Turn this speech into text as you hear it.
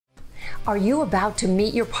Are you about to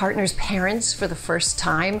meet your partner's parents for the first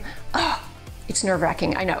time? Oh, it's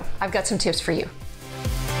nerve-wracking, I know. I've got some tips for you.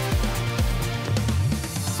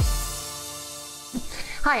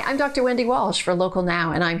 Hi, I'm Dr. Wendy Walsh for Local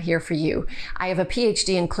Now, and I'm here for you. I have a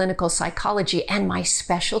PhD in clinical psychology, and my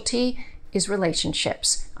specialty is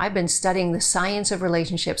relationships. I've been studying the science of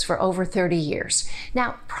relationships for over 30 years.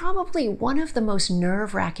 Now, probably one of the most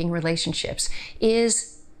nerve-wracking relationships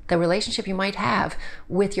is the relationship you might have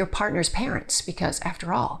with your partner's parents, because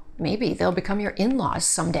after all, maybe they'll become your in-laws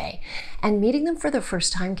someday. And meeting them for the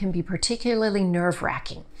first time can be particularly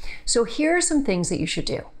nerve-wracking. So here are some things that you should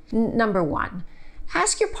do. Number one,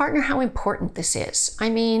 ask your partner how important this is. I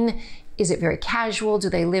mean, is it very casual? Do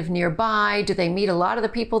they live nearby? Do they meet a lot of the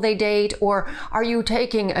people they date? Or are you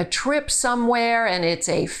taking a trip somewhere and it's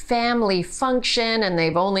a family function and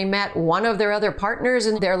they've only met one of their other partners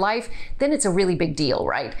in their life? Then it's a really big deal,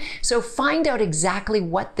 right? So find out exactly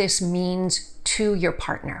what this means to your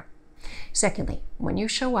partner. Secondly, when you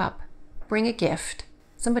show up, bring a gift.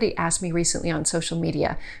 Somebody asked me recently on social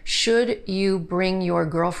media, should you bring your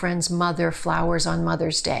girlfriend's mother flowers on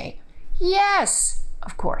Mother's Day? Yes,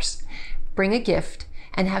 of course. Bring a gift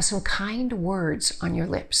and have some kind words on your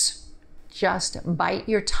lips. Just bite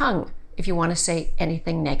your tongue if you want to say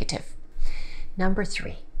anything negative. Number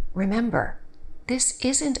three, remember, this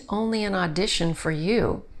isn't only an audition for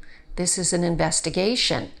you. This is an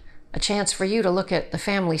investigation, a chance for you to look at the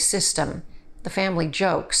family system, the family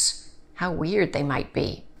jokes, how weird they might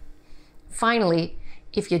be. Finally,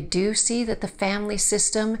 if you do see that the family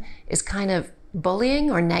system is kind of bullying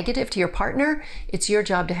or negative to your partner, it's your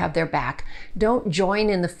job to have their back. Don't join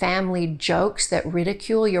in the family jokes that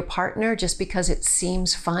ridicule your partner just because it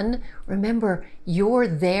seems fun. Remember, you're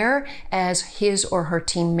there as his or her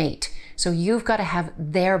teammate, so you've got to have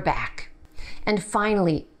their back. And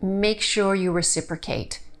finally, make sure you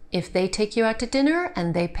reciprocate. If they take you out to dinner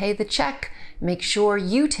and they pay the check, make sure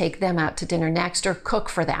you take them out to dinner next or cook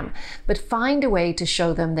for them. But find a way to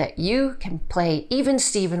show them that you can play even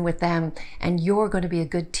Steven with them and you're going to be a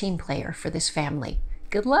good team player for this family.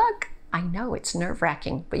 Good luck. I know it's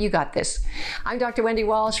nerve-wracking, but you got this. I'm Dr. Wendy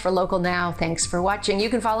Walsh for Local Now. Thanks for watching. You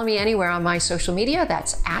can follow me anywhere on my social media.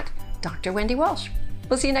 That's at Dr. Wendy Walsh.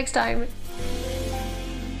 We'll see you next time.